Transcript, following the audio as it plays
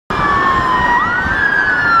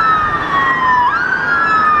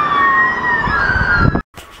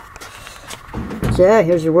Okay,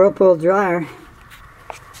 here's your Whirlpool dryer.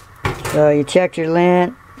 So you checked your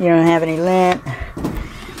lint, you don't have any lint.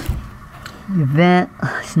 Your vent,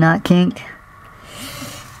 it's not kinked.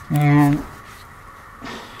 And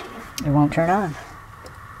it won't turn on.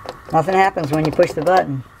 Nothing happens when you push the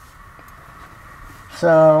button.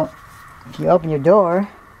 So if you open your door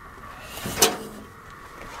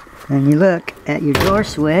and you look at your door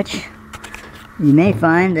switch, you may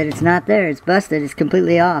find that it's not there. It's busted. It's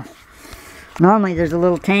completely off. Normally there's a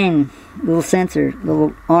little tang, little sensor,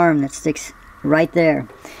 little arm that sticks right there.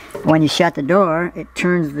 When you shut the door, it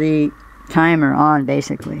turns the timer on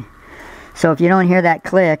basically. So if you don't hear that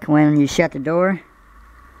click when you shut the door,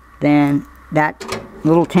 then that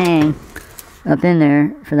little tang up in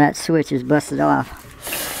there for that switch is busted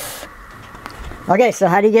off. Okay, so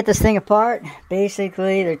how do you get this thing apart?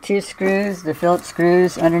 Basically, there are two screws, the Phillips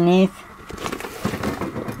screws underneath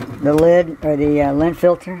the lid, or the lint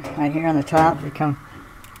filter right here on the top. They come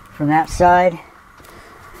from that side.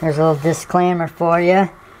 There's a little disclaimer for you.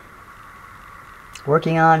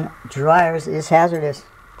 Working on dryers is hazardous.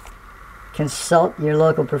 Consult your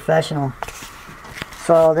local professional.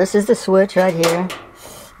 So this is the switch right here.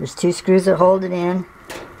 There's two screws that hold it in,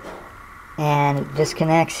 and it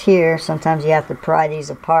disconnects here. Sometimes you have to pry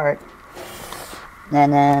these apart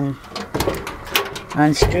and then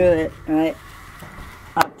unscrew it right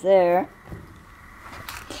up there,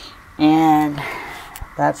 and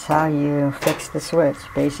that's how you fix the switch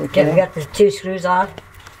basically. Okay, we got the two screws off.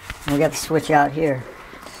 We got the switch out here,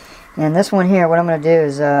 and this one here, what I'm going to do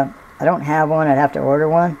is I don't have one. I'd have to order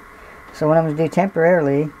one. So what I'm going to do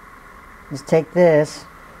temporarily is take this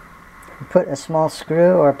and put a small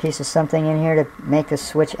screw or a piece of something in here to make the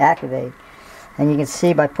switch activate. And you can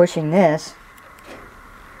see by pushing this,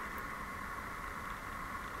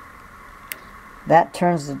 that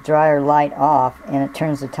turns the dryer light off and it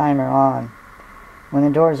turns the timer on. When the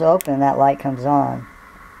door is open, that light comes on.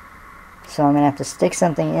 So I'm going to have to stick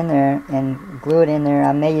something in there and glue it in there.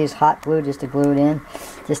 I may use hot glue just to glue it in,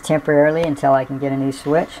 just temporarily until I can get a new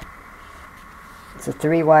switch. It's a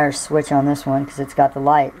 3-wire switch on this one because it's got the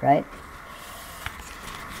light, right?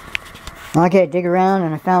 Okay, dig around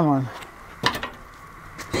and I found one.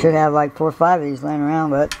 Should have like 4 or 5 of these laying around,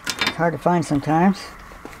 but it's hard to find sometimes.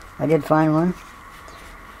 I did find one.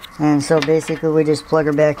 And so basically we just plug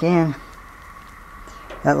her back in.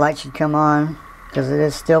 That light should come on because it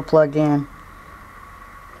is still plugged in.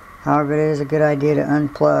 However, it is a good idea to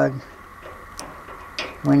unplug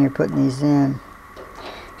when you're putting these in,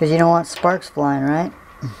 because you don't want sparks flying, right?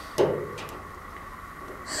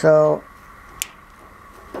 So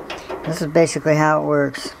this is basically how it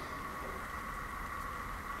works.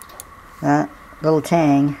 That little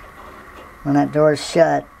tang, when that door is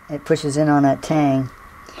shut, it pushes in on that tang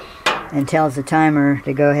and tells the timer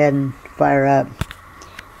to go ahead and fire up.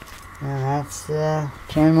 And that's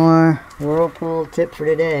 10 more Whirlpool tip for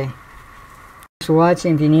today. Thanks for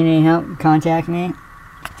watching. If you need any help, contact me.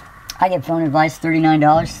 I get phone advice, $39,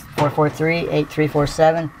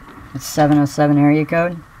 443-8347. It's 707 area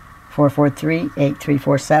code,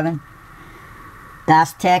 443-8347.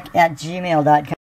 BassTech@gmail.com.